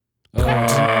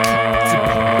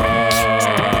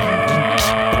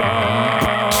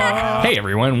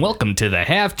everyone. Welcome to the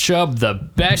Half Chub, the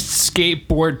best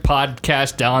skateboard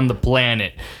podcast on the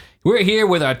planet. We're here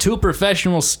with our two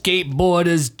professional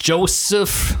skateboarders,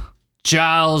 Joseph,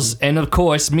 Giles, and of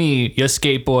course me, your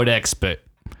skateboard expert.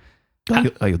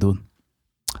 How you doing?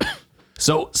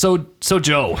 So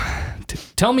Joe,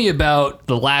 tell me about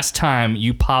the last time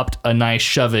you popped a nice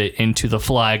shove it into the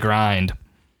fly grind.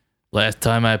 Last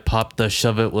time I popped the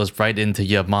shove it was right into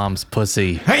your mom's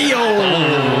pussy. Hey yo!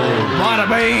 Bada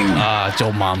bang!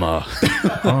 Joe Mama.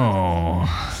 Oh,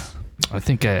 I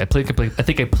think I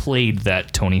played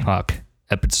that Tony Hawk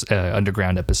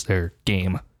underground episode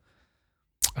game.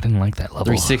 I didn't like that level.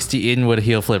 360 in with a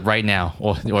heel flip right now,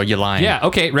 or you're lying. Yeah.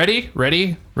 Okay. Ready.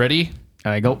 All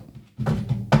right, go.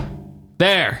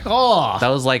 There. Oh! That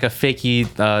was like a fakey,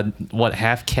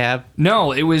 half cab?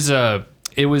 No, it was a.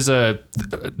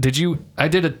 I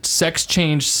did a sex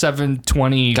change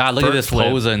 720. God, look at this flip.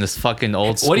 poser in this fucking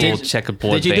old school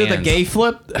checkerboard. Did you do the bands. gay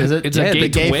flip? Is it? It's a gay the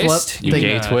gay twist. flip.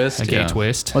 Gay twist? A gay Yeah.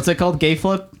 twist. What's it called? Gay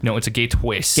flip? No, it's a gay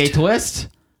twist. Gay twist?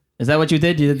 Is that what you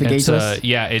did? You did the gay twist?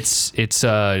 Yeah, it's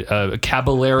a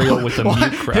caballerial with a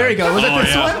mute crowd. Here you go. Was it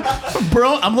this one?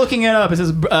 Bro, I'm looking it up. It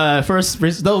says the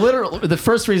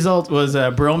first result was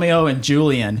Bromeo and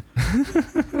Julian.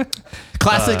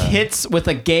 Classic hits with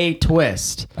a gay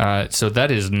twist So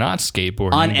that is not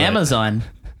skateboarding. on but- Amazon.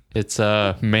 It's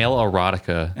male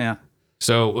erotica. Yeah.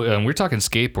 So we're talking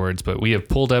skateboards, but we have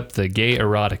pulled up the gay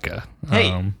erotica.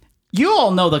 Hey, you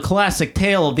all know the classic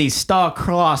tale of these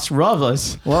star-crossed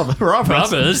rubbers.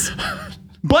 brothers.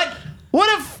 But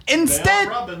what if instead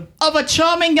of a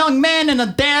charming young man and a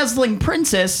dazzling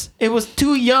princess, it was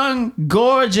two young,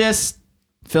 gorgeous,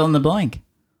 fill in the blank?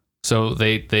 So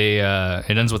it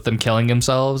ends with them killing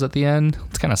themselves at the end.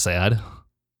 It's kind of sad.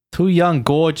 Two young,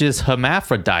 gorgeous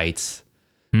hermaphrodites.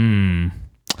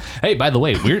 Hey, by the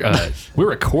way, we're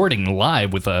recording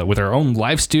live with our own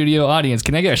live studio audience.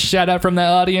 Can I get a shout out from that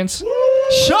audience?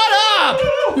 Shut up!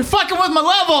 You're fucking with my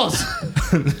levels!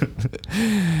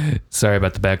 Sorry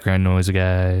about the background noise,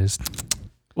 guys.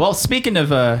 Well, speaking of...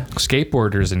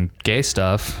 Skateboarders and gay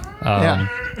stuff. Yeah.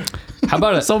 How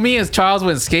about it? So me and Charles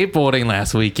went skateboarding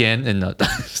last weekend, and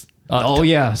oh,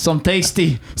 yeah. Some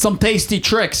tasty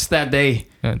tricks that day.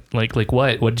 Like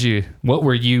what? What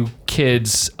were you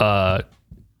kids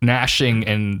gnashing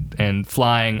and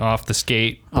flying off the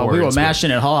skateboards? Oh, we were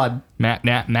mashing it hard.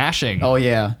 Mashing. Oh,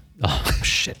 yeah. Oh,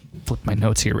 shit. Flip my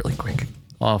notes here really quick.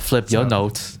 flip your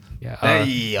notes. Yeah. Hey,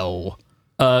 yo.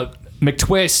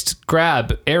 McTwist,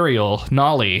 grab, aerial,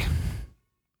 nollie.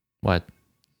 What?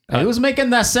 Who's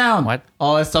making that sound? What?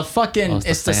 Oh, it's the fucking... it's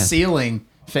it's the the fan. ceiling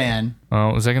fan.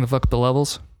 Oh, is that gonna fuck up the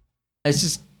levels? It's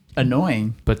just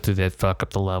annoying. But did it fuck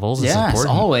up the levels? It's Yes,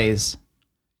 important. always.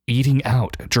 Eating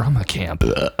out, drama camp,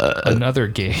 another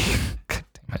game. God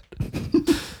damn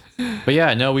it. But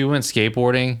yeah, no, we went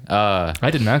skateboarding. I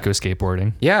did not go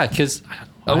skateboarding. Yeah, because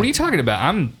Oh, what are you talking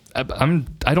about?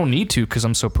 I don't need to because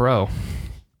I'm so pro.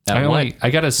 I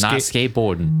got a not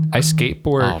skateboarding. I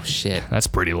skateboard. Oh shit! That's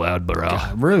pretty loud, bro.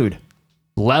 Rude.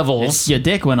 Levels. Your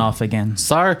dick went off again.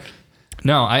 Sorry.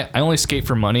 No, I only skate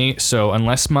for money. So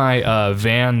unless my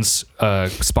Vans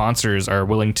sponsors are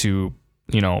willing to,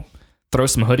 throw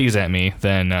some hoodies at me,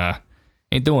 then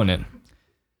ain't doing it.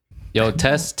 Yo,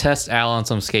 test Al on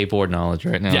some skateboard knowledge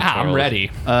right now. Yeah, Charles. I'm ready.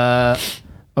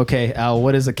 Okay, Al,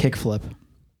 what is a kickflip?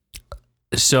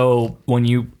 So when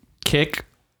you kick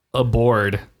a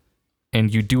board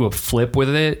and you do a flip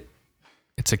with it,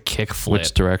 it's a kick flip.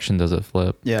 Which direction does it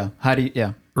flip? Yeah. How do you...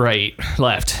 Yeah. Right,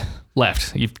 left.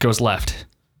 It goes left.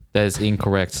 That is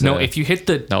incorrect. No, sir. if you hit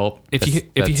the Nope. if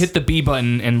you hit the B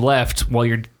button and left while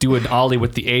you're doing ollie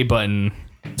with the A button,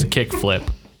 it's a kick flip.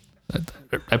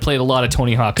 I played a lot of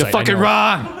Tony Hawk. You're fucking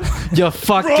wrong. You're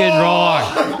fucking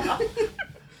wrong.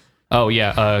 Oh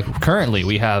yeah. Currently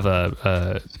we have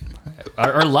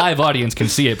our live audience can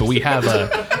see it, but we have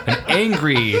an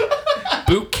angry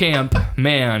boot camp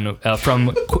man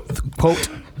from quote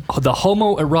the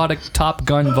homoerotic Top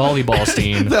Gun volleyball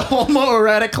scene. The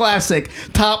homoerotic classic,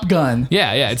 Top Gun.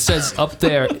 Yeah. It says up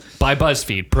there by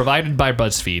BuzzFeed, provided by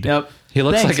BuzzFeed. Yep. He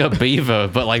looks Thanks. like a beaver,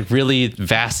 but like really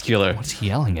vascular. What's he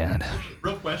yelling at?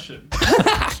 Real question.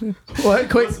 What?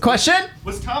 Quick question?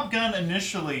 Was Top Gun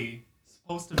initially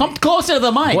supposed to Come be... closer to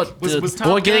the mic. Was Top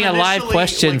We're Gun getting a live initially,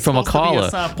 question from a supposed to be caller.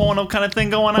 some porno kind of thing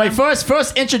going on? Wait,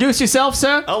 first introduce yourself,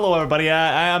 sir. Hello, everybody.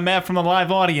 I'm Matt from the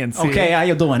live audience. here. Okay, how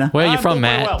you doing? Huh? Where are you I'm from, doing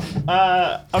very Matt?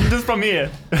 well. I'm just from here.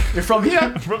 You're from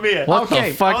here? From here. What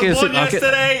Okay. the fuck I was is born it?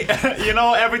 Okay. yesterday.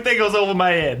 Everything goes over my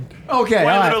head. Okay, Quite all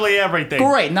right. literally everything.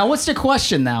 Great. Now, what's your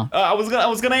question now? I was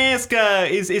gonna ask,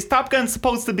 is Top Gun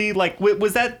supposed to be like?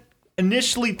 Was that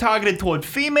initially targeted toward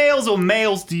females or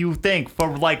males, do you think,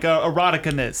 for like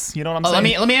erotica-ness? You know what I'm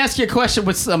saying? Let me ask you a question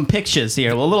with some pictures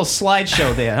here. A little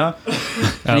slideshow there,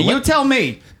 huh? You tell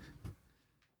me.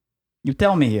 You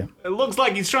tell me here. It looks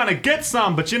like he's trying to get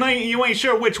some, but you ain't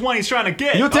sure which one he's trying to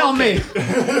get. You tell me.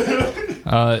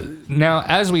 Now,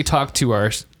 as we talk to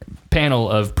our panel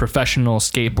of professional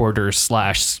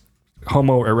skateboarders /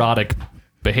 homoerotic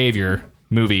behavior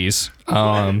movies,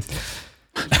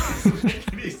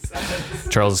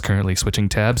 Charles is currently switching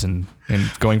tabs and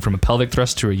going from a pelvic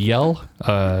thrust to a yell.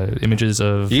 Images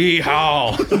of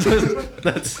Yeehaw!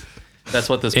 That's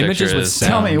what this Images picture with is. sound.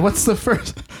 Tell me, what's the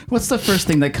first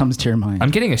thing that comes to your mind?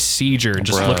 I'm getting a seizure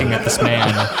just Bro. looking at this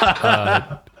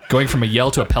man going from a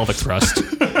yell to a pelvic thrust.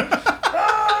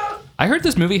 I heard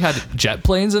this movie had jet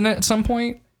planes in it at some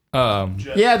point.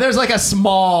 Yeah, there's like a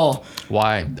small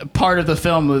Why? part of the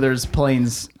film where there's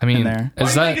planes I mean, in there.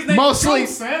 is that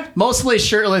Mostly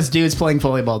shirtless dudes playing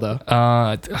volleyball, though.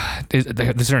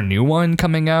 is there a new one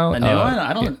coming out? A new one?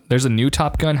 I don't- yeah, there's a new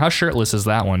Top Gun. How shirtless is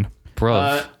that one?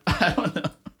 Bro. I don't know.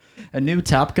 A new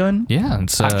Top Gun? Yeah,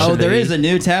 it's Oh, there is a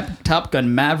new Top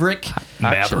Gun Maverick.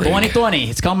 Maverick. 2020.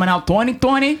 It's coming out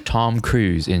 2020. Tom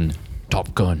Cruise in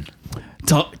Top Gun.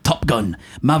 Top Gun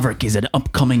Maverick is an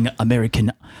upcoming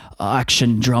American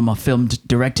action drama film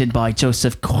directed by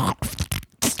Joseph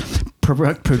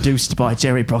produced by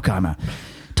Jerry Bruckheimer,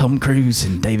 Tom Cruise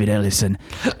and David Ellison,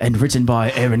 and written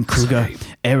by Aaron Kruger.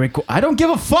 I don't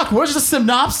give a fuck. Where's the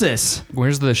synopsis?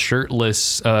 Where's the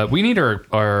shirtless? We need our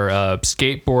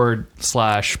skateboard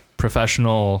 /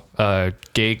 professional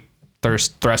gay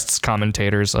thrusts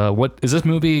commentators. What is this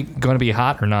movie going to be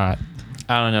hot or not?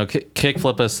 I don't know.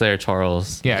 Kickflip us there,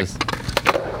 Charles. Yeah. Just-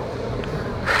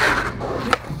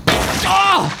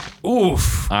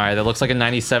 Oof. all right, that looks like a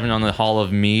 97 on the Hall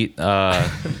of Meat chart.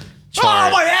 Oh,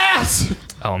 my ass!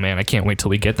 Oh man, I can't wait till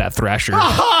we get that Thrasher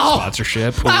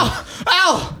sponsorship. Ooh.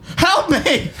 Ow! Help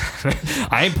me!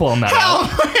 I ain't pulling that out.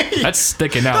 Help me! That's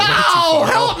sticking out. way too Ow! far.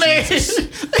 Help Oh, me! Jesus.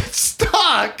 It's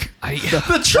stuck. The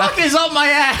I truck is up my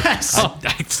ass.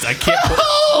 can't.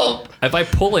 Help! If I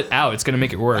pull it out, it's gonna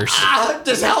make it worse.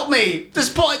 Just help me.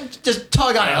 Just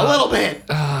tug on it a little bit.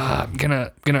 I'm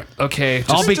gonna. Okay.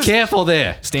 I'll be careful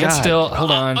there. Stand God. still.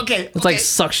 Hold on. Okay. It's like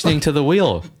suctioning to the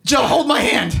wheel. Joe, hold my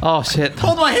hand. Oh, shit.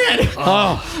 Hold my hand.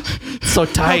 Oh, it's so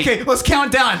tight. Okay, let's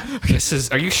count down. This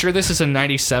is. Are you sure this is a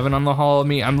 97 on the Hall of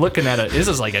Me? I'm looking at it. This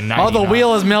is like a 99. Oh, the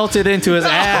wheel is melted into his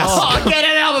ass. Oh, get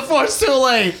it out before it's too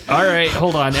late. All right.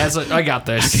 Hold on. I got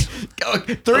this.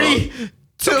 3,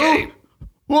 2,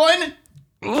 1.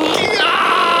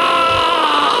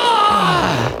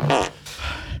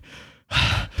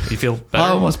 You feel I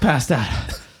better? almost passed out.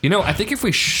 You know, I think if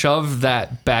we shove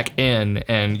that back in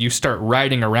and you start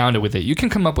riding around it with it, you can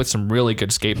come up with some really good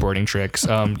skateboarding tricks.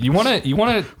 You wanna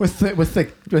With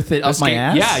it up my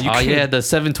ass? Yeah, you Oh, can. yeah, the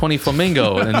 720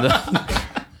 flamingo. And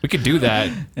the, We could do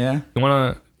that. Yeah. You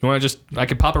wanna just? I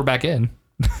could pop her back in.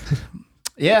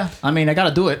 Yeah. I mean, I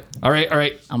gotta do it. All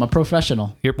right. I'm a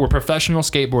professional. We're professional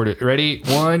skateboarders. Ready?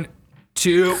 1,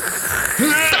 2.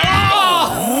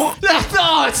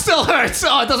 Oh, it still hurts.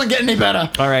 Oh, it doesn't get any better.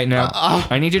 All right, now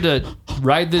I need you to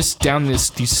ride this down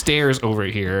these stairs over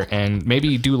here, and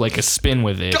maybe do like a spin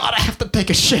with it. God, I have to take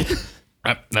a shit.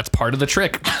 That's part of the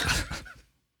trick.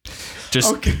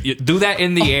 Just Okay. you do that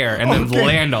in the air and then Okay.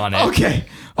 land on it. Okay.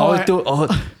 oh,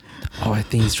 I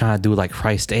think he's trying to do like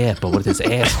Christ air, but with his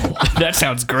asshole. That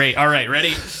sounds great. All right,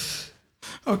 ready?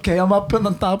 Okay, I'm up on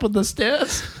the top of the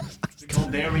stairs.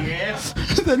 There he is.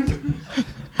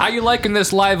 How you liking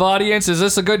this live audience? Is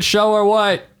this a good show or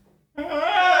what?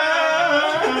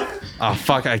 Oh,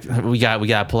 fuck. We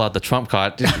gotta pull out the trump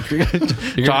card.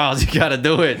 Charles, you gotta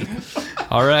do it.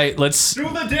 All right, let's. Do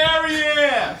the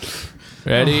derriere.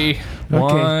 Ready?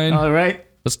 One. All right.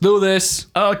 Let's do this.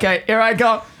 Okay, here I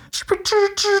go.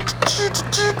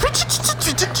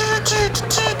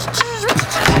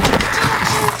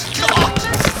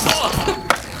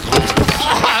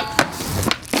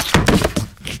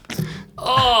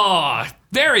 Oh,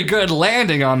 very good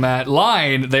landing on that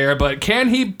line there, but can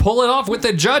he pull it off with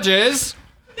the judges?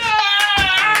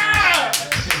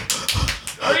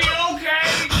 Are you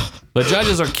okay? The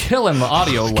judges are killing the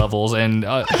audio levels, and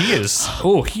he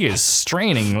is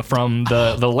straining from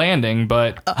the landing,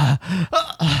 but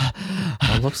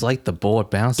It looks like the board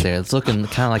bounced there. It's looking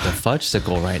kind of like a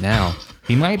fudgesicle right now.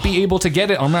 he might be able to get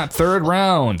it on that third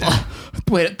round.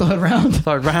 Wait, third round.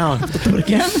 Third round. Do it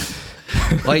again.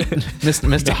 Like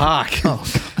Mr. Hawk.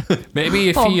 Maybe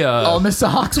if he Mr.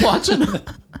 Hawk's watching.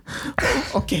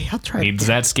 Okay, I'll try. needs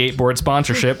that skateboard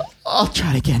sponsorship. I'll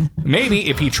try it again. Maybe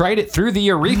if he tried it through the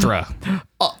urethra.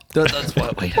 Wait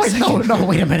a Wait, second. no,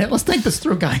 wait a minute. Let's think this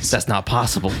through, guys. That's not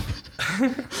possible.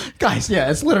 Guys, yeah,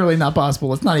 it's literally not possible.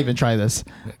 Let's not even try this.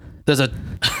 There's a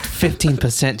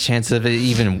 15% chance of it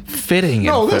even fitting.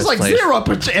 No, in the there's first like place.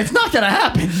 0%. It's not gonna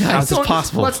happen. Guys. How's this Don't-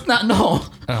 possible? Let's not. No.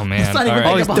 Oh man! Let's not even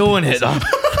All think right. Oh, about he's doing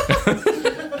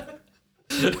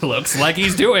it. Looks like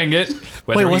he's doing it.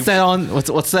 Wait, what's that on?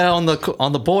 What's that on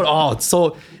the board? Oh, it's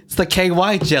the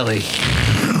KY jelly.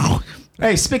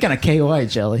 Hey, speaking of KY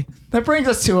jelly, that brings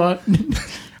us to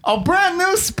a brand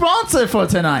new sponsor for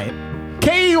tonight.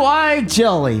 KY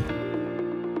jelly.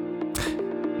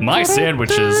 My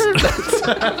sandwiches.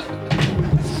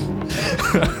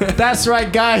 That's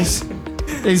right, guys.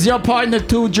 Is your partner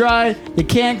too dry? You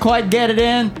can't quite get it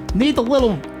in? Need a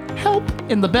little help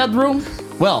in the bedroom?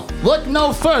 Well, look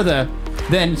no further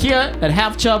than here at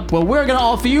Half Chub, where we're gonna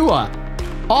offer you a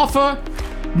offer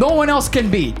no one else can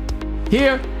beat.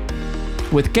 Here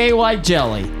with KY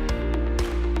jelly.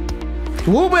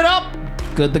 Whoop it up.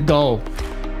 Good to go.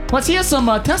 Let's hear some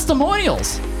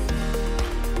testimonials.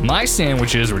 My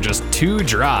sandwiches were just too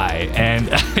dry, and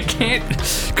I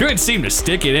couldn't seem to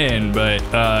stick it in. But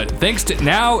thanks to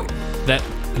now that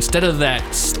instead of that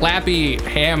slappy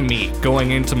ham meat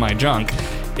going into my junk,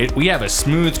 we have a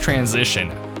smooth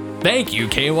transition. Thank you,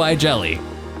 KY jelly.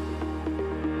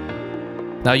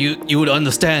 Now you would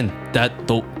understand that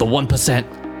the 1%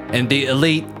 and the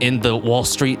elite in the Wall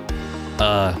Street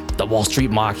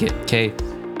market. Okay,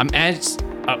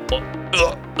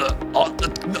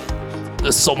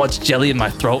 there's so much jelly in my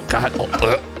throat. God,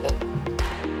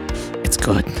 it's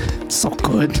good. It's so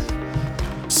good.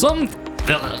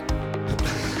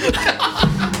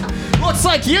 Looks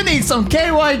like you need some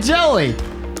KY jelly.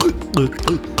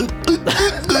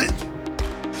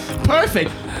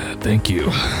 Perfect. Thank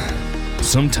you.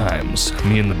 Sometimes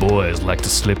me and the boys like to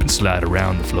slip and slide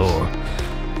around the floor,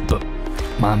 but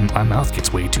my mouth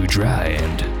gets way too dry,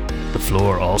 and the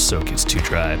floor also gets too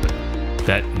dry. But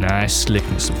that nice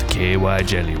slickness of the KY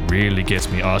jelly really gets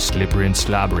me all slippery and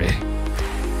slobbery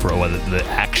for the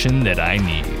action that I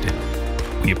need.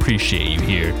 We appreciate you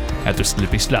here at the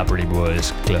Slippy Sloppery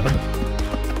Boys Club.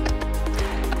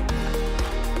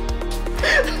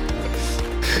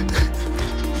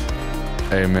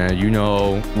 Hey man, you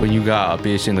know when you got a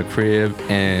bitch in the crib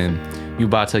and you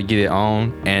about to get it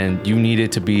on and you need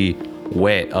it to be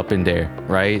wet up in there,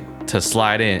 right? To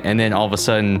slide in, and then all of a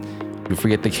sudden you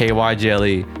forget the KY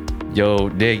jelly, yo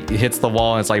dick hits the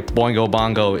wall and it's like boingo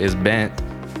bongo is bent.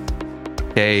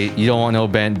 Okay, you don't want no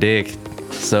bent dick,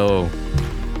 so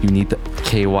you need the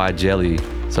KY jelly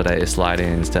so that it slide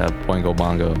in instead of boingo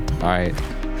bongo. Alright.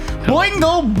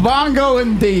 Boingo bongo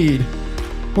indeed.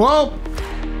 Well,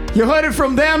 you heard it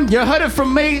from them. You heard it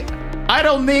from me. I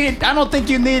don't think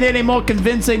you need any more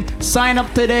convincing. Sign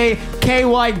up today.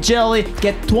 KY Jelly.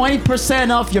 Get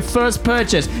 20% off your first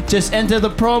purchase. Just enter the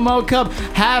promo code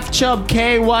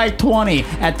HalfChubKY20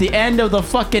 at the end of the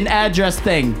fucking address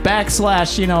thing. /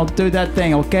 do that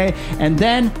thing, okay? And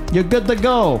then you're good to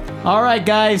go. All right,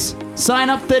 guys. Sign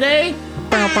up today.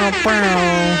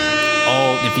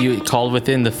 Oh, if you call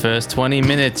within the first 20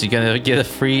 minutes, you're gonna get a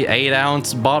free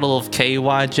 8-ounce bottle of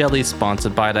KY jelly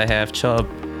sponsored by the Half Chub.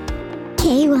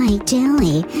 KY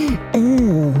jelly.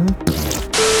 Ooh.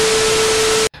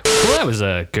 Well, that was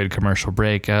a good commercial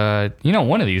break.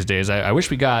 One of these days, I wish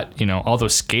we got, all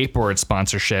those skateboard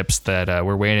sponsorships that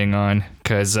we're waiting on,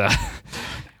 because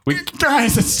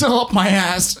Guys, it's still up my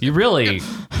ass. you really,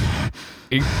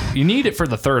 you need it for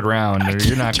the third round, or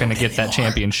you're not going to get that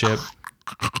championship.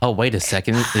 Oh, wait a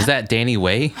second. Is that Danny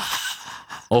Way?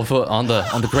 Over on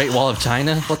the Great Wall of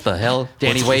China? What the hell?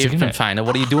 Danny What's Way he from gonna- China.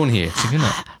 What are you doing here?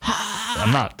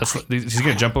 I'm not. He's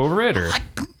going to jump over it, or?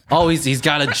 Oh, he's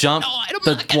got to jump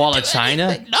the Wall of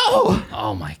China? No.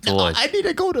 Oh, my God. I need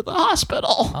to go to the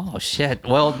hospital. Oh, shit.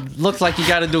 Well, looks like you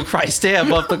got to do Christ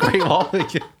stab up the Great Wall.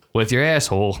 With your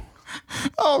asshole.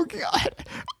 Oh, God.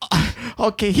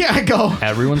 Okay, here I go.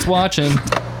 Everyone's watching.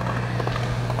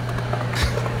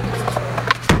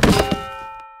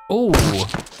 Oh.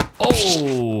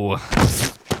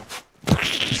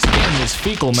 He's getting his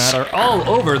fecal matter all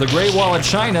over the Great Wall of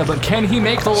China, but can he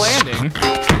make the landing?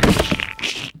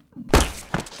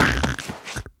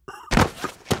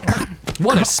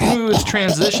 What a smooth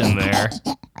transition there.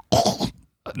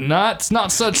 Not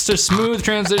such a smooth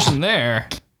transition there.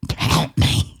 Help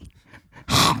me.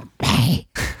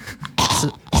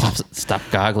 Stop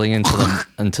goggling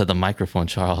into the microphone,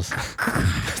 Charles.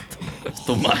 It's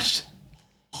too much.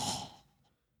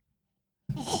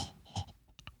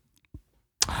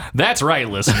 That's right,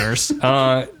 listeners.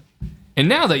 And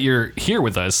now that you're here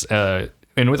with us, and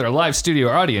and with our live studio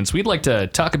audience, we'd like to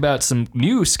talk about some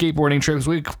new skateboarding tricks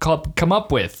we come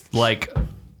up with, like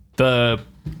the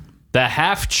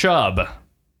half chub.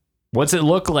 What's it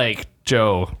look like,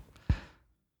 Joe?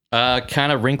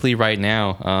 Kind of wrinkly right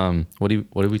now. What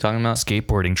are we talking about?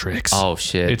 Skateboarding tricks. Oh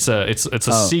shit! It's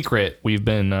a secret. We've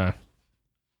been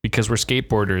because we're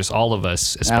skateboarders, all of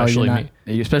us, especially me.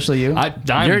 Especially you. You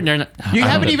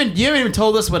haven't even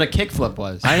told us what a kickflip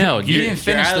was. I know. You didn't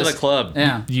finish out this. of the club.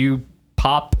 Yeah. You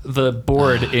pop the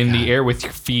board in the air with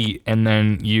your feet, and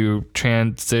then you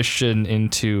transition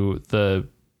into the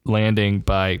landing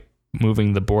by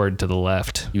moving the board to the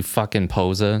left. You fucking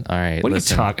poser. All right. What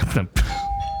listen. are you talking about?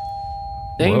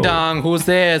 Ding Whoa. dong. Who's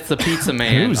there? It's the pizza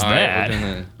man. Who's All right,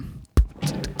 that?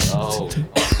 Oh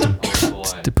boy.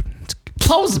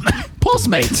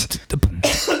 Postmates.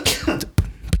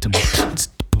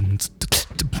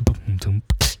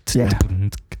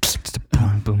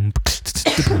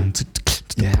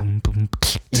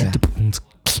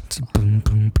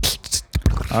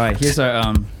 All right, here's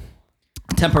our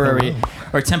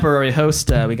temporary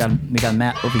host. We got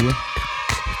Matt over here.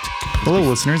 Hello,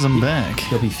 listeners. I'm back.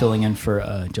 He'll be filling in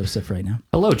for Joseph right now.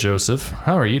 Hello, Joseph.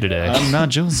 How are you today? I'm not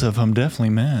Joseph. I'm definitely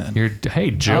Matt.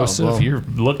 Hey, Joseph. well. You're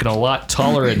looking a lot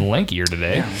taller and lankier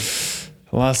today.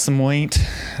 Lost some weight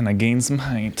and I gained some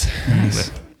height.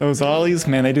 Those ollies,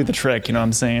 man, they do the trick. You know what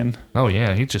I'm saying? Oh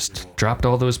yeah, he just dropped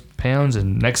all those pounds,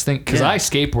 and next thing, because I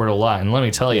skateboard a lot, and let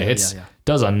me tell you, it's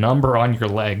does a number on your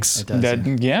legs. It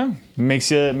does. Yeah,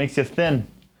 makes you thin,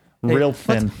 real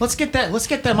thin. Let's get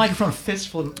that microphone fist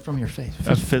from your face.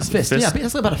 A fist. Yeah,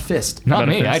 it's about a fist. Not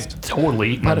About a me. I fist.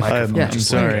 totally eat my microphone. Yeah, I'm just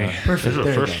sorry. Perfect.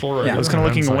 There you go. Yeah. I was kind of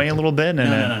looking away a little bit. And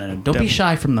No. Don't be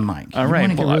shy from the mic. All You right,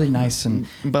 want to get well, really nice and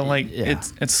But like, Yeah.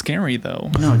 it's scary though.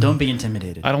 no. Don't be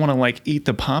intimidated. I don't want to like eat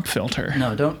the pop filter.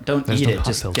 No, don't There's eat no it. pop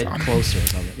Just filter. get closer.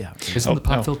 Yeah. Isn't the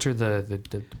pop oh. filter the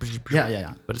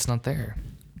Yeah. But it's not there.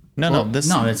 No, this.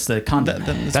 No, it's the condom.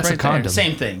 That's right a condom.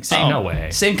 Same thing. No way.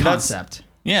 Same concept.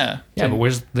 Yeah. Yeah, but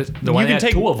where's the one can that had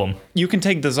take- two of them? You can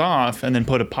take this off and then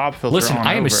put a pop filter Listen, on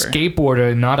I am over. a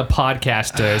skateboarder, not a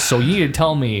podcaster, so you need to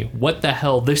tell me what the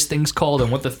hell this thing's called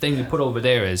and what the thing you put over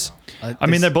there is. I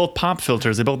mean, they're both pop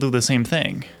filters. They both do the same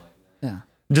thing. Yeah.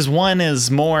 Just one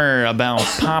is more about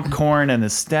popcorn and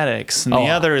aesthetics, and the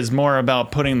other is more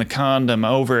about putting the condom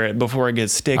over it before it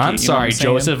gets sticky. I'm you know what sorry,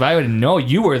 saying? Joseph. I would know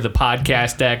you were the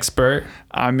podcast expert.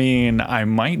 I mean, I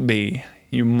might be.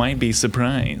 You might be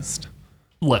surprised.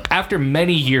 Look, after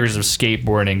many years of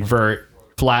skateboarding, vert,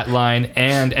 flatline,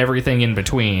 and everything in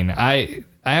between, I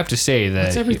have to say that.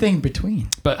 It's everything between.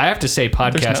 But I have to say,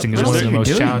 podcasting is What one else of the are you most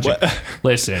doing? challenging.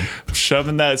 Listen,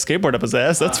 Shoving that skateboard up his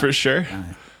ass, that's for sure.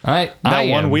 I That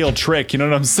one am- wheel trick, you know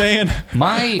what I'm saying?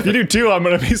 If you do too, I'm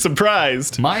going to be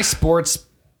surprised. My sports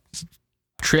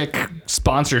trick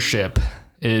sponsorship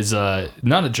is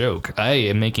not a joke. I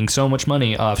am making so much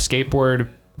money off skateboard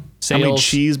How many sales.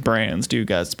 cheese brands do you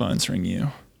got sponsoring you?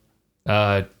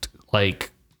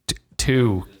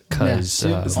 Two, because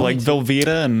Yeah, It's like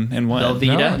Velveeta and what?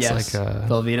 Velveeta, No, it's yes. like,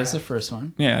 Velveeta's the first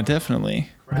one. Yeah, definitely.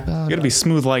 You got to be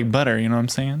smooth like butter, you know what I'm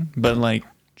saying? But like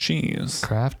cheese.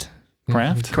 Kraft.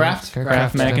 Kraft? Kraft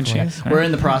Mac and definitely. cheese? We're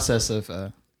in the process of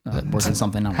working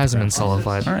something out. Hasn't been with Kraft.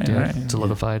 solidified. All right, yet, all right.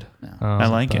 solidified. I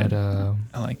like it. But,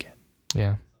 I like it.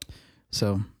 yeah.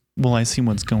 So Well, I see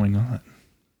what's going on.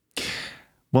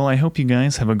 Well, I hope you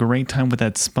guys have a great time with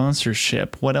that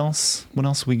sponsorship. What else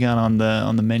we got on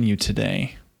the menu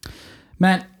today?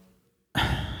 Matt,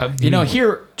 you know,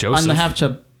 here Joseph. on the Half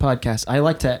Chub podcast,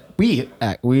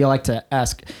 we like to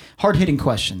ask hard hitting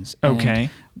questions. And, Okay.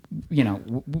 you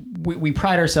know, we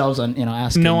pride ourselves on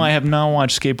asking. No, I have not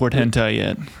watched Skateboard Hentai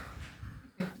yet.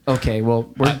 Okay,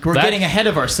 well, we're that- getting ahead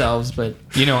of ourselves, but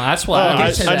You know, that's why I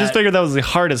get to just that. figured that was the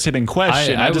hardest hitting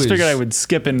question. I I just was- figured I would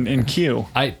skip in queue.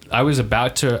 I was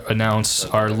about to announce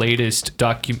our latest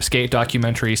skate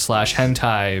documentary /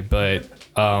 hentai, but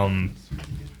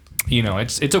you know,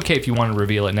 it's okay if you want to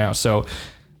reveal it now. So,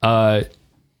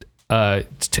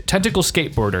 tentacle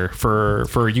skateboarder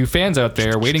for you fans out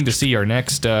there waiting to see our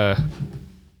next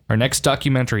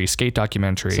documentary, skate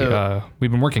documentary. So-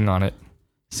 We've been working on it.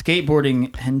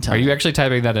 skateboarding hentai. Are you actually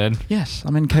typing that in? Yes,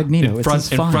 I'm incognito. In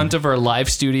front of our live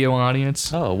studio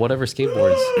audience? Oh, whatever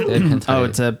skateboards. They have hentai. Oh,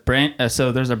 it's a brand.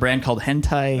 So there's a brand called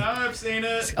Hentai. I've seen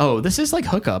it. Oh, this is like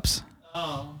hookups.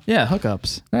 Oh. Yeah,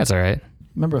 hookups. That's all right.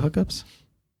 Remember hookups?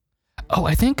 Oh,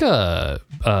 I think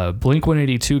Blink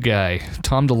 182 guy,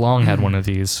 Tom DeLonge, had one of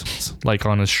these, like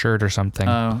on his shirt or something.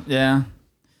 Oh, yeah.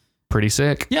 Pretty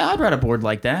sick. Yeah, I'd ride a board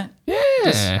like that.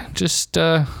 Yeah, just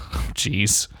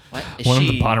jeez. What? One on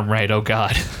the bottom right. Oh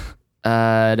God.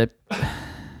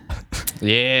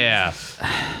 Yeah.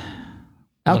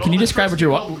 Al, can you describe what you're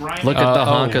watching? Look at the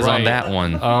honkas right. on that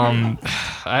one.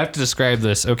 I have to describe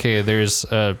this. Okay, there's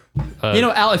Al,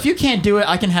 if you can't do it,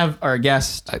 I can have our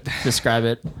guest describe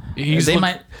it.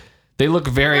 They look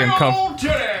very uncomfortable.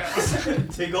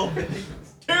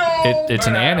 It's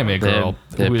an anime girl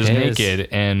who is naked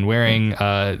and wearing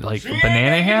like a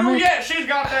banana hammock. Yeah, she's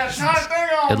got that hot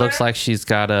thing on. It looks like she's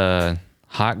got a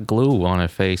hot glue on her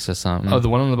face or something. Oh, the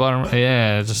one on the bottom.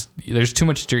 Yeah, just there's too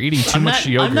much. You're eating too much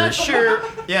yogurt. I'm not sure.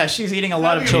 Yeah, she's eating a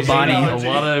lot of Chobani.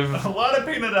 A lot of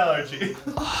peanut allergy.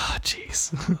 Oh,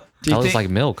 jeez. That looks like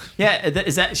milk. Yeah,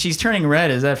 is that she's turning red?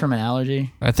 Is that from an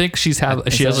allergy? I think she has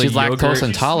She's like lactose yogurt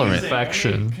intolerant.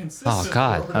 infection. Oh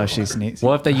God. Oh, she sneezed.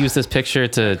 What if they use this picture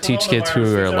to teach kids who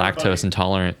are lactose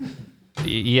intolerant?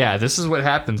 Yeah, this is what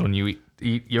happens when you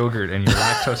eat yogurt and you're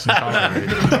lactose intolerant.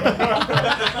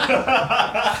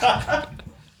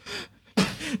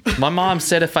 My mom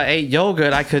said if I ate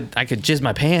yogurt, I could jizz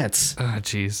my pants. Oh,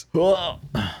 jeez.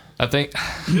 I think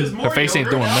her face ain't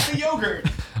doing that. Yogurt.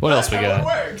 What else we got?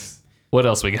 Works. What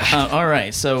else we got? All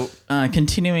right, so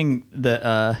continuing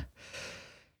the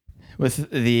with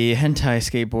the hentai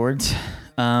skateboards.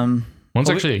 One's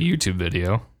actually a YouTube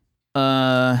video.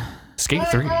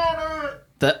 Sk8 3.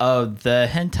 The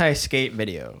hentai skate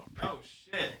video. Oh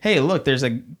shit. Hey, look, there's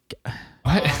a.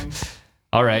 What?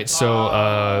 All right,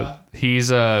 so he's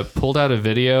pulled out a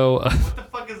video. What the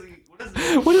fuck is he? What is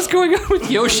this? What is going on with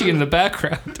Yoshi in the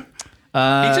background?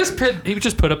 He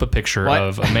just put up a picture What?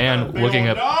 of a man looking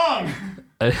up.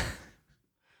 Dong.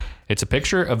 It's a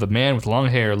picture of a man with long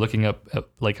hair looking up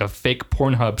like a fake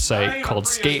Pornhub site called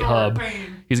Skate Hub.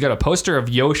 He's got a poster of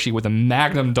Yoshi with a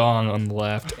magnum dong on the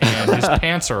left, and his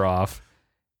pants are off.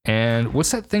 And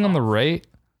what's that thing on the right?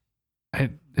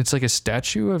 It's like a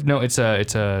statue of it's one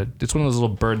of those little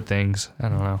bird things. I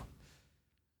don't know.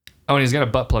 Oh, and he's got a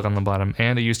butt plug on the bottom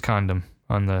and a used condom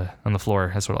on the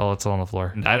floor. That's all on the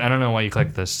floor. I don't know why you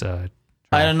clicked this. I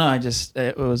don't know.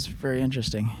 It was very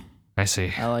interesting. I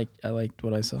see. I liked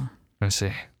what I saw. I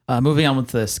see. Moving on with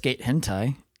the skate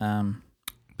hentai.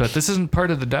 But this isn't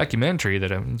part of the documentary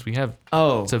that we have.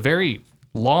 Oh, It's a very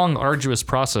long, arduous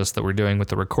process that we're doing with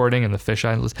the recording and the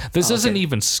fisheye list. This isn't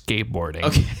even skateboarding.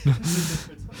 okay.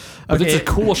 But it's Okay. a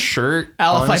cool shirt.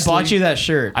 Al, if I honestly. bought you that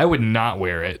shirt, I would not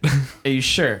wear it. are you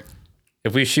sure?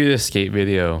 If we shoot a skate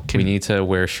video, we need to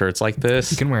wear shirts like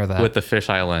this. You can wear that. with the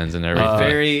fisheye lens and everything.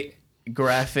 Very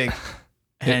graphic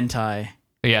hentai.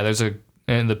 Yeah,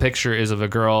 and the picture is of a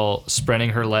girl spreading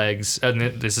her legs. And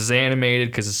this is animated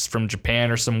because it's from Japan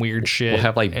or some weird shit. We'll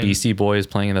have like And Beastie Boys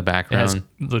playing in the it has background.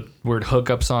 the word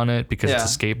hookups on it because it's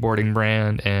a skateboarding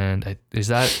brand. And is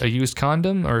that a used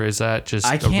condom or is that just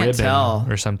I a can't ribbon tell.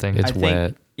 or something? It's I think,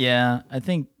 wet. Yeah, I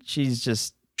think she's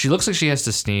just. She looks like she has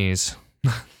to sneeze.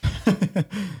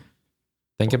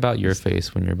 Think about your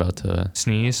face when you're about to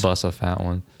Sneeze? bust a fat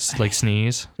one. Like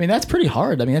sneeze? I mean, that's pretty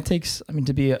hard. I mean, that takes. I mean,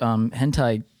 to be a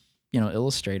hentai,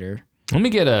 illustrator. Let me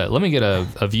get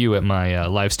a view at my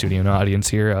live studio audience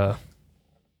here.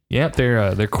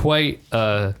 They're quite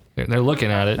they're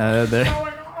looking at it.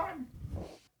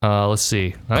 Let's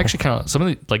see. I actually kind of some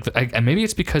of the maybe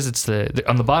it's because it's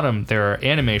on the bottom there are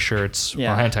anime shirts or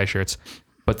hentai shirts,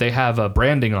 but they have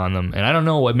branding on them, and I don't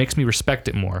know what makes me respect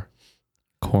it more.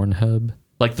 Cornhub.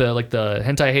 Like the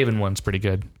Hentai Haven one's pretty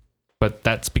good, but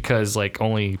that's because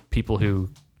only people who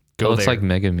go It looks there. like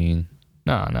Megamine.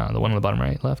 No, the one on the bottom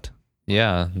right, left.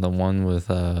 Yeah, the one with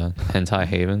Hentai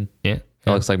Haven. Yeah, It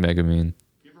looks like Megamine.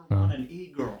 You ever want an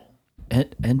e-girl?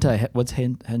 Hentai. What's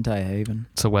hentai haven?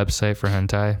 it's a website for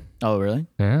hentai. Oh, really?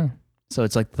 Yeah. So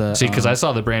it's like the. See, because I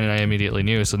saw the brand and I immediately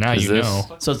knew, so now Is you this-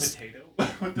 know. So it's.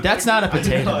 That's not a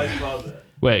potato.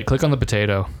 Wait, click on the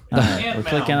potato. All right, we're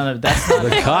clicking on it. That's not.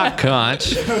 The cock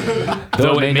conch,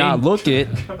 though it may not look it,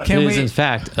 Can is we- in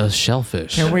fact a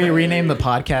shellfish. Can we rename the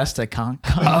podcast to Conch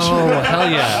Conch? Oh, hell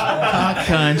yeah.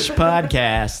 Conch Conch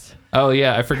Podcast. Oh,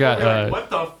 yeah, I forgot. What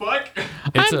the fuck?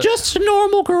 It's just a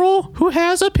normal girl who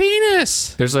has a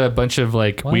penis. there's a bunch of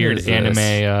weird is anime,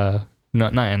 this?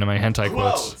 not anime, hentai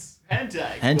quotes. Quotes. Hentai.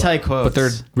 Hentai quotes. But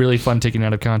they're really fun taken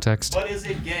out of context. What is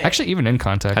it gay? Actually, even in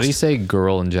context. How do you say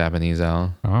girl in Japanese,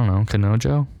 Al? I don't know,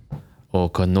 kanojo? O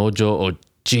kanojo o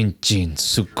jin jin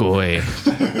sugoi.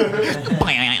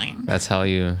 That's how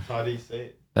you. How do you say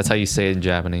it? That's how you say it in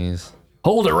Japanese.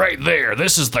 Hold it right there.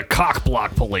 This is the cock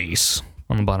block police.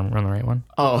 On the bottom, on the right one.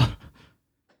 Oh.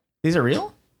 These are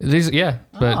real?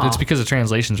 But it's because the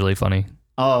translation's really funny.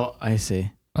 Oh, I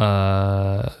see.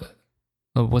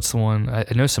 What's the one? I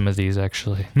know some of these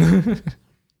actually,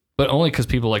 but only because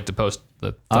people like to post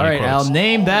the. All funny right, quotes. Al,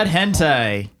 name that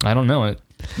hentai. I don't know it.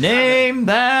 Name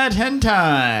that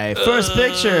hentai. First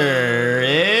picture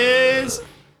is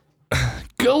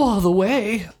go all the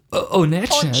way.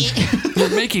 Onechan, you're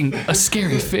making a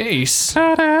scary face. Isn't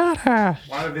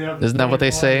that what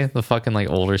they say? The fucking like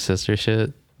older sister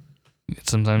shit.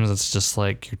 Sometimes it's just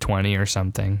like you're 20 or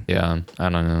something. Yeah, I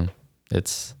don't know.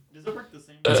 It's Does it work the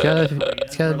same? it's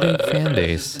got a big fan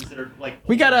base. Considered like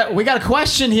We got a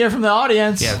question here from the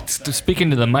audience. Yeah, speaking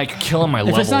to the mic, killing my If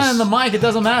levels. it's not in the mic, it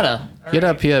doesn't matter. Get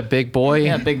up here, big boy.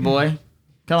 Yeah, big boy.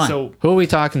 Come on. so. Who are we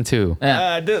talking to?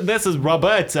 This is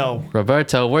Roberto.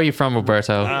 Roberto. Where are you from,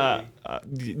 Roberto?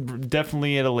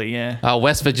 Definitely Italy. Yeah. Oh,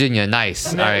 West Virginia.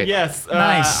 Nice. All right. Yes.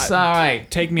 Nice. All right.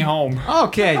 Take me home.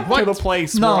 Okay. What? To the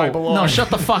place no, where I belong. No, shut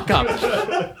the fuck up.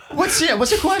 What's your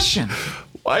question?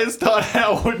 Why is Todd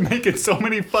Howard making so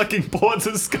many fucking ports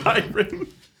of Skyrim?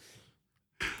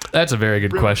 That's a very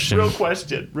good question.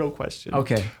 Real question.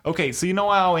 Okay. Okay, so you know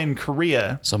how in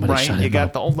Korea, Somebody right? shut You him got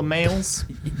up. the older males.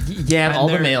 Yeah, all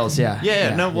the they're- males. Yeah.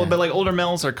 Yeah, but like older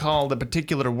males are called a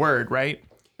particular word, right?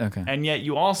 Okay. And yet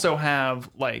you also have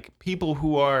like people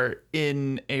who are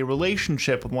in a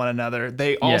relationship with one another.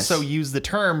 They also use the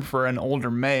term for an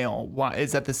older male. Why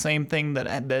is that the same thing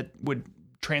that would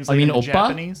translate mean into oppa?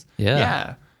 Japanese? Yeah.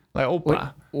 Yeah. Like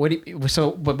oppa. What do you, so?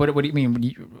 What do you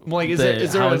mean? Like, is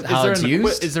How it's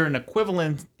used? there an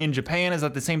equivalent in Japan? Is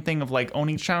that the same thing of like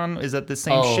oni-chan? Is that the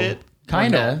same Oh, shit?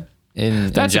 Kinda. In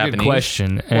That's a Japanese good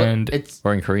question. And It's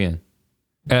or in Korean?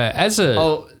 as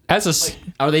a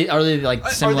are they like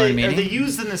similar Are they meaning?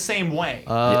 used in the same way?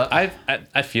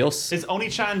 I feel. Is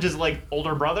oni-chan just like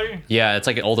older brother? Yeah, it's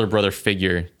like an older brother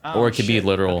figure, or it could be shit.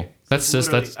 literal. Okay. that's So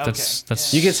just it's that's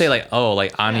literally- You could say like, oh,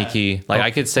 like Aniki. Like I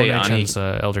could say Onechan's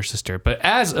Aniki. elder sister. But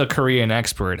as a Korean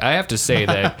expert, I have to say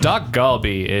that dak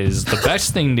galbi is the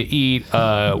best thing to eat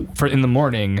for in the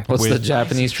morning. What's the with,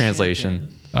 Japanese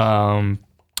translation?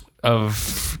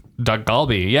 of dak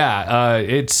galbi? Yeah,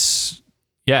 it's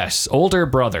yes, older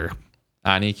brother.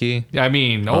 Aniki. I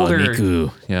mean, older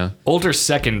Niku. Yeah. older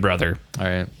second brother. All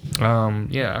right.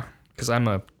 Yeah, because I'm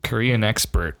a Korean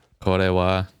expert. Kore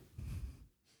wa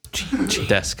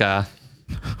desu ka?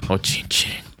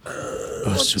 Ochinchin.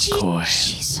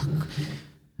 Osukoi.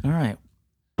 All right.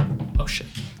 Oh shit.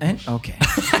 And okay.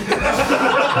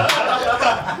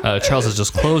 Charles has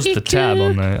just closed the tab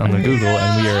on the Google,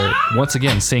 and we are once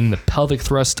again seeing the pelvic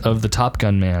thrust of the Top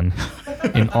Gun man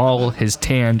in all his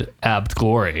tanned abbed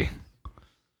glory.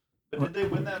 Did they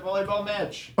win that volleyball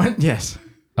match? Yes.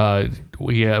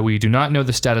 We do not know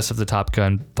the status of the Top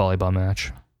Gun volleyball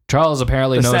match. Charles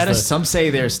apparently The knows status. Some say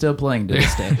they're still playing to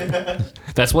this day.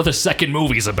 that's what the second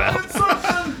movie's about.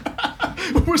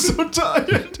 We're so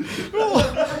tired.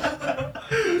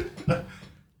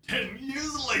 10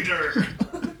 years later.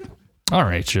 All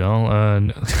right, Joe.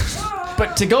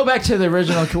 But to go back to the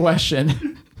original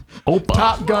question, Opa.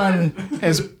 Top Gun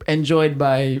is enjoyed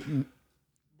by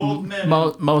Old men.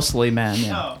 mostly men.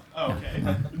 Yeah. Oh,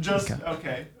 okay.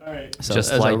 Okay. All right. So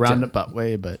Just as like a roundabout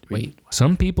way, but Wait.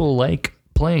 Some people like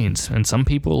planes, and some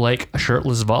people like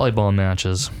shirtless volleyball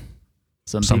matches.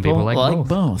 some people people like like both.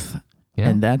 both. Yeah.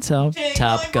 And that's how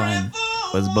Top Gun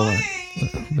was born.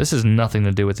 This has nothing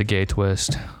to do with the gay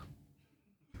twist.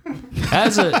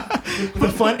 As a The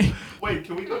funny. Wait,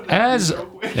 can we go to as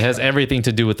It has everything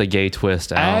to do with the gay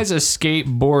twist. Al. as a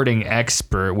skateboarding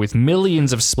expert with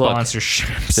millions of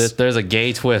sponsorships, There's a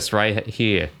gay twist right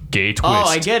here. gay twist. Oh,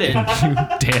 I get it.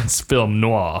 Dance film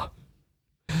noir.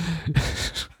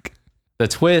 The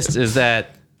twist is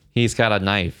that he's got a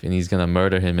knife and he's gonna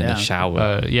murder him in the Yeah.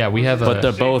 shower. Yeah, we have But a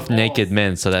they're both naked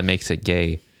men, so that makes it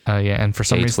gay. yeah, and for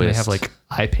some Gay reason they have twist. like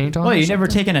eye paint on. Well, or you never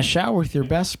something? taken a shower with your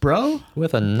best bro?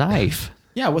 With a knife.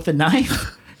 Yeah, with a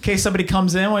knife. In case somebody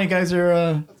comes in when you guys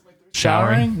are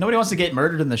showering. Nobody wants to get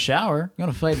murdered in the shower. You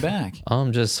want to fight back.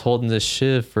 I'm just holding this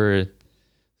shiv for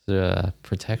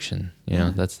protection. You know,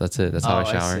 that's it. That's how I Oh,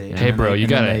 I shower. see. Yeah. Hey, bro, you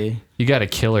And then gotta you gotta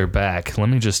kill her back. Let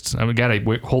me just I gotta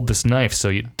hold this knife so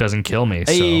it doesn't kill me.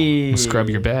 So Hey. scrub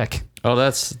your back. Oh,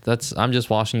 that's. I'm just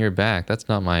washing your back. That's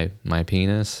not my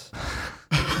penis.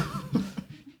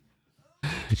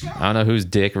 I don't know whose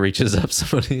dick reaches up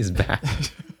somebody's back.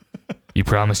 You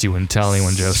promised you wouldn't tell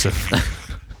anyone, Joseph.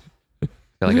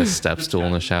 Got like a step stool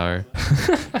in the shower.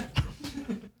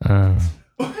 Why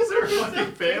is there a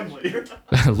fucking family?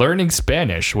 Learning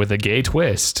Spanish with a gay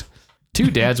twist. Two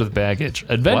dads with baggage.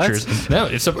 Adventures. No,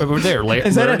 it's over there.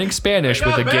 Is that a- Learning Spanish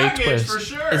with a gay twist. for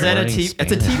sure. Is that a Learning TV?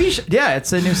 It's a TV show. Yeah,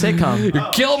 it's a new sitcom. You're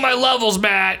killing my levels,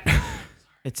 Matt.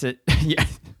 It's a yeah.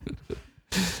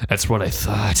 That's what I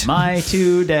thought. My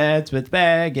two dads with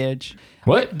baggage.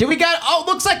 What? Do we got? Oh,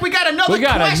 looks like we got another. We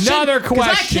got question, another 'cause I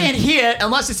question. can't hear it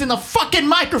unless it's in the fucking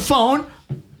microphone.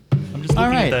 just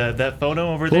looking right. at that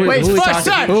photo over there. Wait, Who are we first,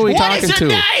 talking- sir, who are we what talking is your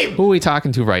to? name? Who are we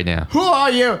talking to right now? Who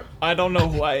are you? I don't know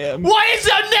who I am. What is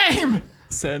your name?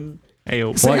 Sam. Hey,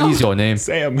 What is your name?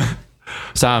 Sam.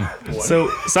 Sam. So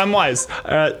Samwise,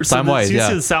 Samwise, you yeah.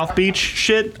 see the South Beach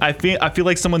shit? I feel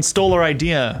like someone stole our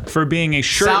idea for being a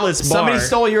shirtless bar. Somebody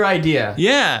stole your idea.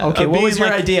 Yeah. Okay, what being was your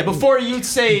like- idea? Before you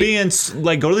say Being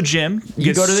like go to the gym, you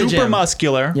get go to the super gym.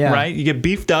 muscular, Yeah. right? You get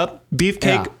beefed up,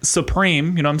 beefcake Yeah.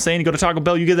 supreme. You know what I'm saying? You go to Taco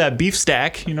Bell, you get that beef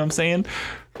stack. You know what I'm saying?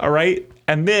 All right,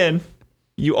 and then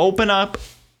you open up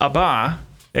a bar,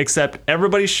 except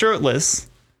everybody's shirtless.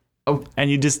 Oh. And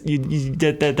you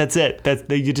that's it.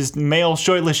 You just male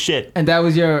shirtless shit. and that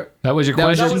was your That was your That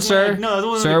was- question, that sir? No, that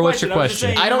wasn't Sir, the what's your I was just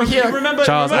question? saying, I don't you hear- remember,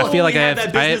 Charles, I remember feel when like we I had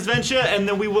have- that business venture, and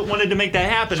then we wanted to make that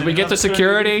happen. Should we get the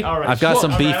security? All right. I've got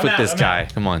some All beef right, with I'm this out, guy.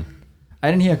 Come on.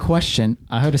 I didn't hear a question.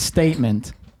 I heard a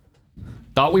statement.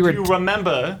 Thought we were. You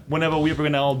remember whenever we were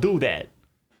gonna all do that?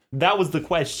 That was the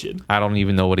question. I don't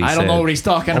even know what he said. I don't know what he's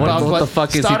talking about. what the but fuck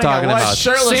is he starting at talking what? about?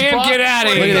 Shirtless Sam, bar? get outta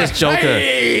Look here. at this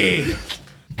Joker.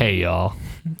 Hey, y'all.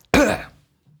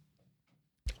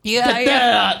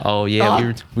 Oh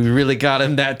yeah, we really got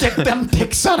him that Get them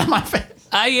dicks out of my face.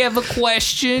 I have a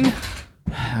question.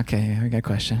 Okay, I got a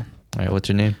question. All right, what's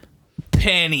your name?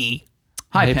 Penny,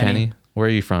 Hi, Hey Penny. Where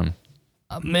are you from?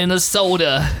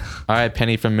 Minnesota. All right,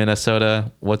 Penny from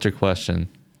Minnesota. What's your question?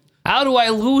 How do I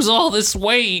lose all this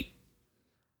weight?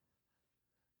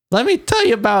 Let me tell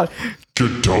you about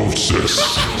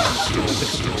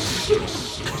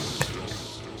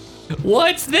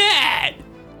What's that?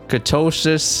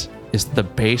 ketosis is the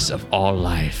base of all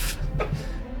life,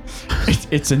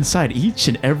 It's inside each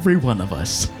and every one of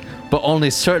us. but only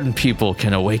certain people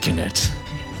can awaken it.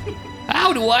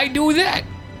 How do I do that?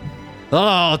 Oh,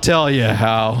 I'll tell you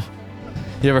how.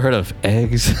 You ever heard of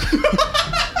eggs?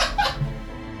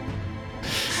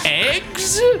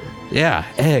 Eggs? Yeah,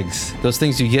 eggs. Those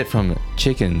things you get from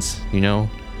chickens, you know?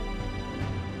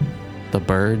 The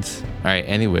birds. All right,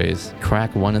 anyways,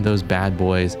 crack one of those bad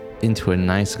boys into a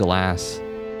nice glass.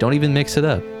 Don't even mix it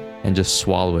up and just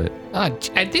swallow it. I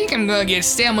think I'm gonna get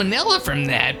salmonella from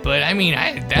that, but I mean,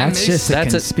 That's just a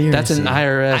That's conspiracy. that's an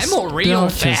IRS. I'm a real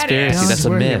Don't fat conspiracy, ass. that's a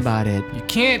worry myth. about it. You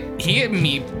can't hear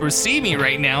me or see me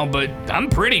right now, but I'm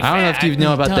pretty I don't know fat. if you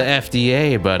know about the Don't-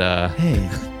 FDA, but Hey,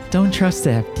 don't trust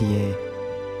the FDA.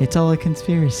 It's all a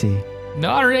conspiracy.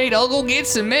 All right, I'll go get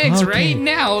some eggs Okay. right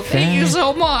now. Thank you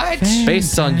so much.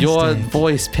 based on your Fantastic.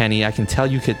 voice, Penny, I can tell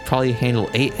you could probably handle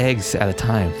 8 eggs at a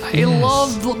time. I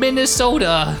love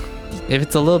Minnesota. If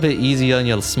it's a little bit easy on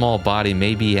your small body,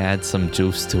 maybe add some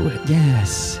juice to it.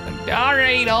 Yes. All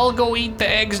right, I'll go eat the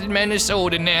eggs in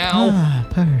Minnesota now. Ah,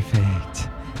 perfect.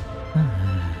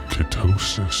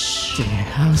 Ketosis. Yeah,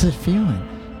 how's it feeling?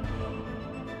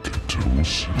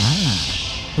 Ketosis.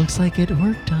 Ah, looks like it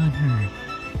worked on her.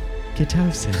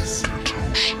 Ketosis.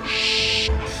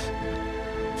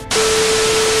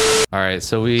 All right,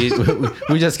 so we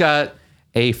just got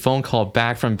a phone call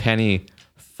back from Penny.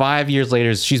 5 years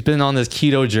later, she's been on this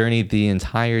keto journey the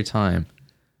entire time.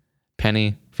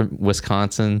 Penny from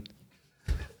Wisconsin,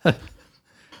 how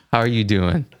are you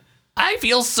doing? I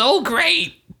feel so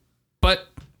great, but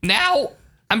now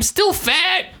I'm still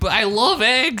fat, but I love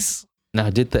eggs. Now,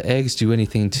 did the eggs do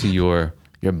anything to your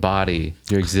body,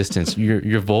 your existence,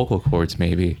 your vocal cords,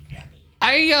 maybe?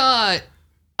 I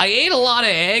ate a lot of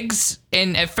eggs,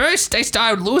 and at first I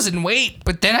started losing weight,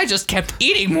 but then I just kept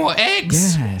eating more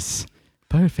eggs. Yes.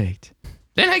 Perfect.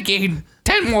 Then I gained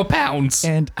 10 more pounds.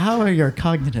 And how are your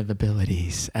cognitive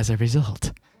abilities as a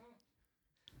result?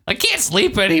 I can't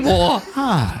sleep anymore.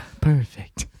 Ah,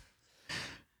 perfect.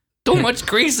 Too much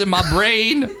grease in my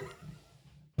brain.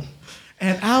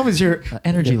 And how is your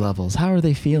energy levels? How are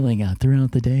they feeling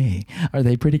throughout the day? Are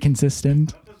they pretty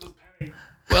consistent?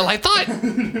 Well, I thought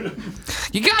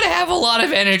you gotta have a lot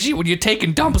of energy when you're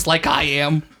taking dumps like I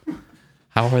am.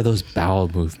 How are those bowel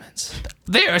movements?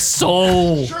 They are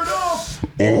so.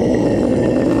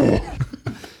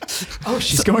 Oh,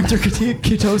 she's going through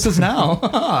ketosis now.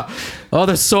 Oh,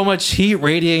 there's so much heat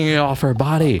radiating off her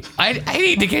body. I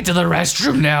need to get to the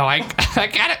restroom now. I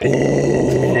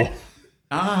gotta.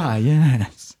 Ah,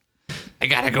 yes. I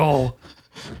gotta go.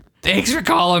 Thanks for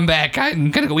calling back.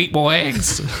 I'm gonna go eat more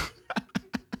eggs.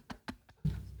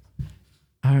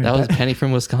 All right. That was Penny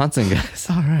from Wisconsin, guys.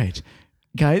 All right.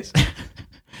 Guys,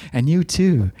 and you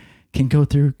too can go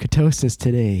through ketosis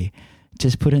today.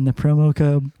 Just put in the promo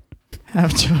code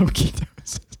HalfJoe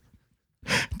Ketosis.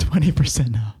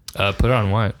 20% off. Put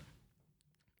on what?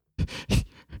 The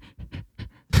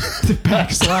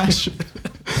backslash.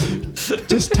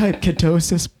 Just type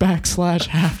ketosis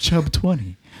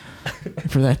 /HalfJoe20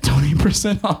 for that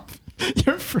 20% off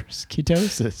your First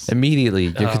ketosis. Immediately,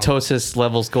 your ketosis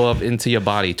levels go up into your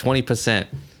body 20%.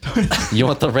 You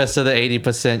want the rest of the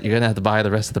 80%? You're gonna have to buy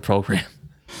the rest of the program.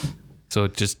 So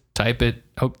just type it.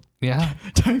 Oh, yeah.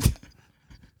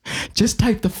 Just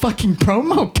type the fucking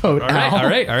promo code. All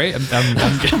right.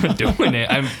 I'm doing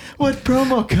it. What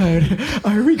promo code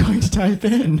are we going to type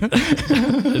in?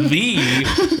 The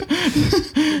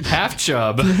half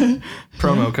chub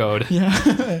promo code. Yeah.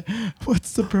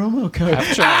 What's the promo code?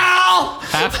 Half chub.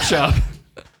 Half chub.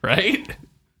 Right?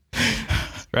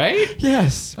 Right?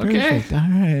 Yes. Okay. Perfect. All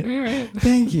right. All right.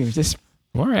 Thank you. Just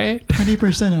All right.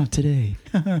 20% off today.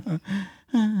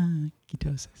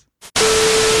 Ketosis.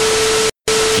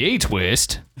 Gay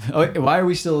twist. Oh, why are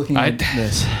we still looking at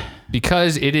this?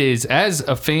 Because it is, as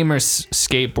a famous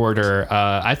skateboarder,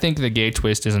 I think the gay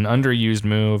twist is an underused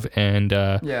move, and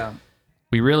Yeah.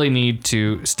 we really need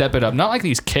to step it up. Not like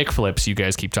these kickflips you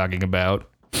guys keep talking about.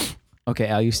 Okay,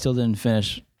 Al, you still didn't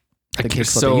finish the kickflip.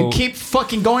 So- You keep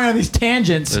fucking going on these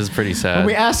tangents. This is pretty When sad.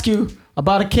 we ask you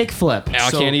about a kickflip.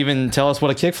 Al So- can't even tell us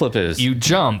what a kickflip is. You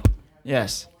jump.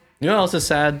 Yes. You know what else is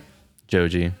sad?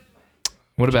 Joji.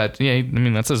 What about? Yeah, I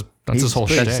mean that's his whole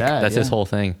pretty shtick. sad. That's his whole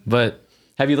thing. But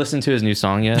have you listened to his new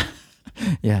song yet?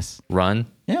 Yes. Run.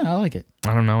 Yeah, I like it.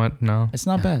 I don't know it. No. It's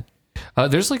not bad.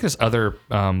 There's like this other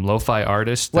lo-fi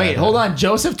artist. Wait, that, hold on.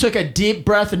 Joseph took a deep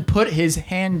breath and put his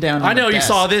hand down on I know the you desk.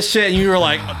 saw this shit and you were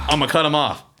like, I'm gonna cut him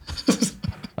off.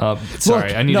 Sorry,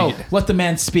 Look, I need no, to. let the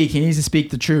man speak. He needs to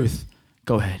speak the truth.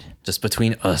 Go ahead. Just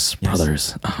between us,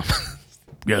 brothers.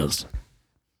 Yes.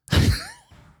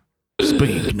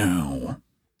 Speak now.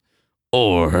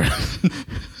 Or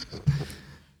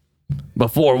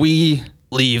before we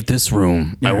leave this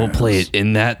room, I will play it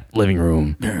in that living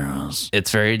room. Yes.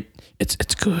 It's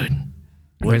good.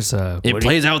 Where's It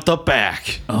plays out the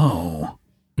back. Oh.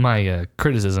 my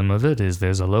criticism of it is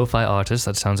there's a lo-fi artist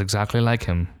that sounds exactly like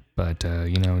him, but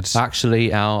it's.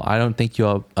 Actually, Al, I don't think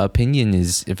your opinion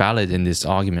is valid in this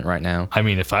argument right now. I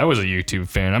mean, if I was a YouTube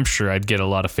fan, I'm sure I'd get a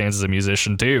lot of fans as a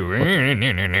musician too.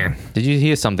 Did you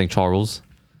hear something, Charles?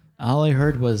 All I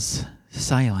heard was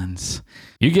silence.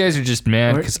 You guys are just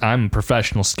mad because I'm a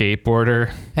professional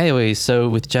skateboarder. Anyway, so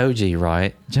with Joji,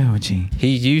 right? Joji. He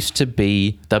used to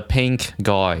be the pink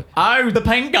guy. Oh, the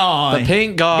pink guy. The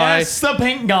pink guy. Yes, the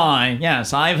pink guy.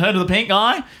 Yes, I've heard of the pink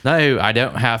guy. No, I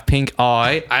don't have pink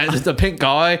eye. It's the pink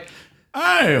guy.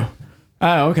 Oh.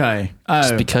 Oh, okay.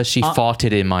 Oh. Because she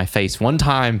farted in my face one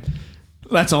time.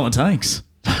 That's all it takes.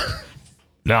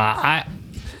 Nah,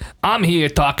 I'm here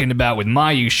talking about with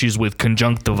my issues with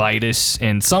conjunctivitis,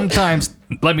 and sometimes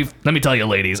let me tell you,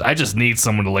 ladies, I just need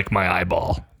someone to lick my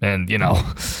eyeball, and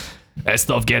that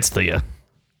stuff gets to you.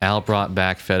 Al brought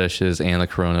back fetishes and the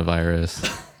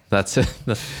coronavirus. That's it.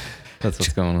 That's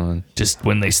what's going on. Just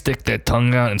when they stick their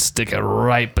tongue out and stick it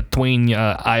right between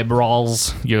your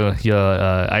eyebrows, your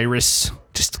iris,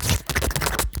 just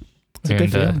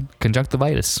and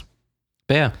conjunctivitis.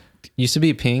 But yeah, used to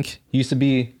be pink. Used to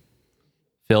be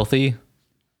filthy.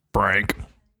 Frank.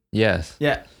 Yes.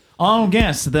 Yeah. Oh,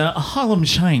 yes, the Harlem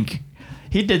Shake.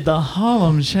 He did the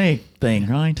Harlem Shake thing,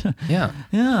 right? Yeah.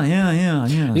 Yeah.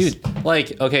 Dude,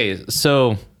 like, okay,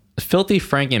 so Filthy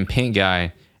Frank and Pink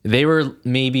Guy, they were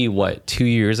maybe, 2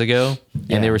 years ago?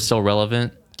 Yeah. And they were still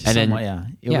relevant? And then,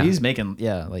 yeah. He's making,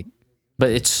 like... but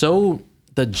it's so,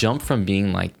 the jump from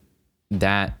being like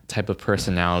that type of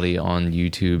personality on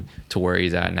YouTube to where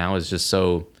he's at now is just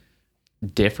so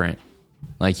different.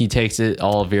 Like, he takes it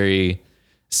all very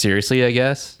seriously, I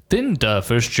guess. Didn't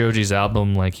first Joji's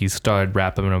album, like, he started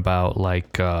rapping about,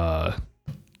 like, I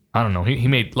don't know, he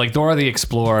made, like, Dora the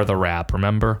Explorer, the rap,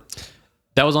 remember?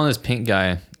 That was on his Pink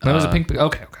Guy. That was a pink,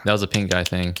 okay. That was a Pink Guy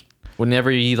thing. Whenever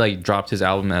he, like, dropped his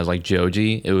album as, like,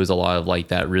 Joji, it was a lot of, like,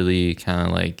 that really kind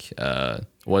of, like,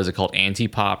 what is it called?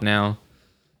 Anti-pop now?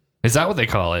 Is that what they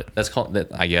call it? That's called that,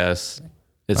 I guess.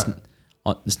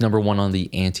 It's number one on the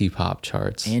anti-pop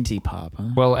charts. Anti-pop, huh?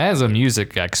 Well, as a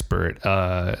music expert,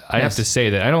 I have to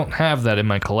say that I don't have that in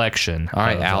my collection. All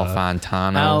right, of, Al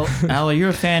Fontano. Al, are you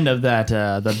a fan of that,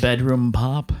 the bedroom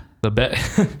pop?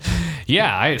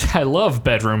 Yeah, I love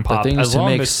bedroom pop. The things as to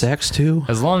long make as, sex to.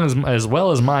 as long as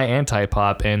well as my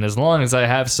anti-pop, and as long as I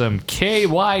have some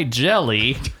KY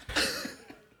jelly,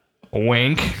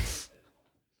 wink.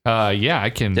 Yeah,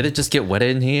 I can. Did it just get wet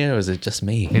in here, or is it just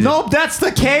me? Nope, that's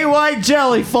the KY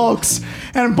jelly, folks.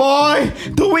 And boy,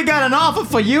 do we got an offer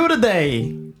for you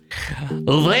today.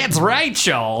 That's right,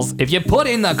 Charles. If you put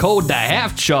in the code the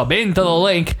half chub into the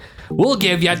link, we'll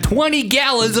give you 20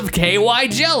 gallons of KY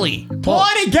jelly.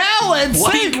 20 gallons?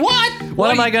 What? Say what? What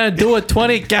am I gonna do with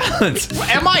 20 gallons?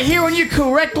 Am I hearing you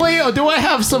correctly, or do I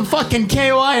have some fucking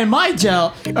KY in my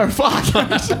gel? Or fuck?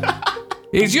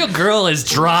 Is your girl as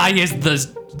dry as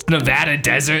the Nevada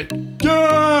desert?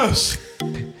 Yes.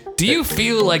 Do you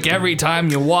feel like every time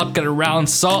you're walking around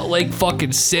Salt Lake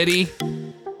fucking City,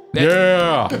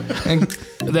 Yeah. and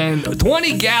then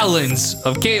 20 gallons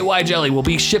of KY jelly will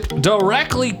be shipped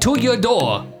directly to your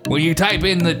door when you type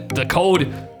in the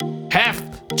code half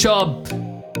chub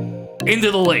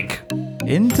into the link.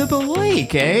 Into the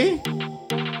lake, eh?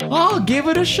 I'll give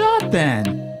it a shot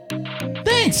then.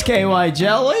 Thanks, KY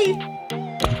Jelly.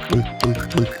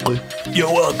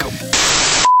 You're welcome.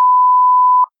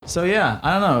 So yeah,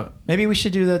 I don't know. Maybe we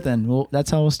should do that then. That's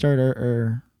how we'll start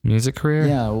our Music career?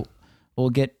 yeah. We'll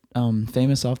get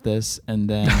famous off this, and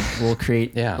then we'll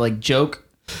create like joke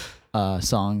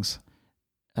songs,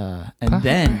 and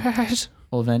then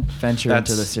we'll venture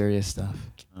into the serious stuff.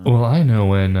 Well, I know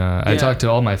when I talk to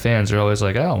all my fans, they're always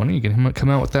like, "Oh, when are you gonna come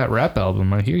out with that rap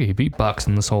album? I hear you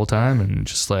beatboxing this whole time," and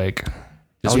just like,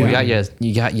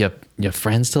 You got your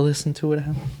friends to listen to it.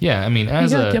 yeah. I mean,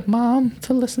 as your mom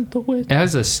to listen to it.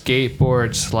 as a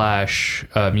skateboard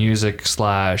 / music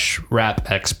 / rap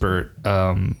expert,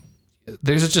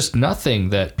 there's just nothing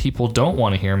that people don't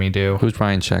want to hear me do. Who's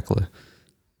Ryan Sheckler?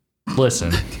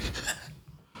 Listen,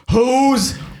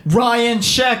 Who's Ryan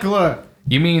Sheckler?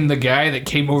 you mean the guy that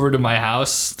came over to my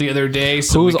house the other day?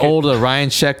 So Who's older, Ryan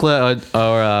Sheckler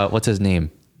or what's his name?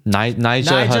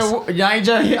 Nigel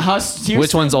Huss.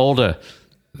 Which one's older?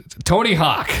 Tony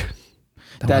Hawk.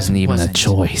 That wasn't even a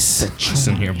choice.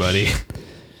 Listen here, buddy.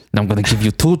 I'm gonna give you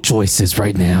 2 choices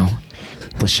right now.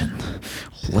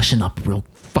 Listen up real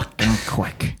fucking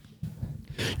quick.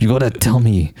 You gotta tell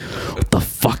me what the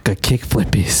fuck a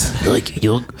kickflip is. Like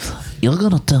you're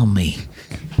gonna tell me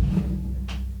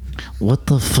what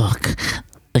the fuck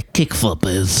a kickflip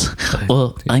is.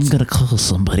 Well, I'm gonna call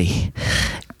somebody,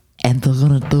 and they're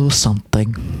gonna do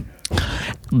something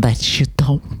that you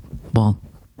don't want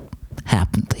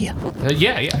happen to you.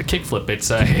 Yeah, kickflip. It's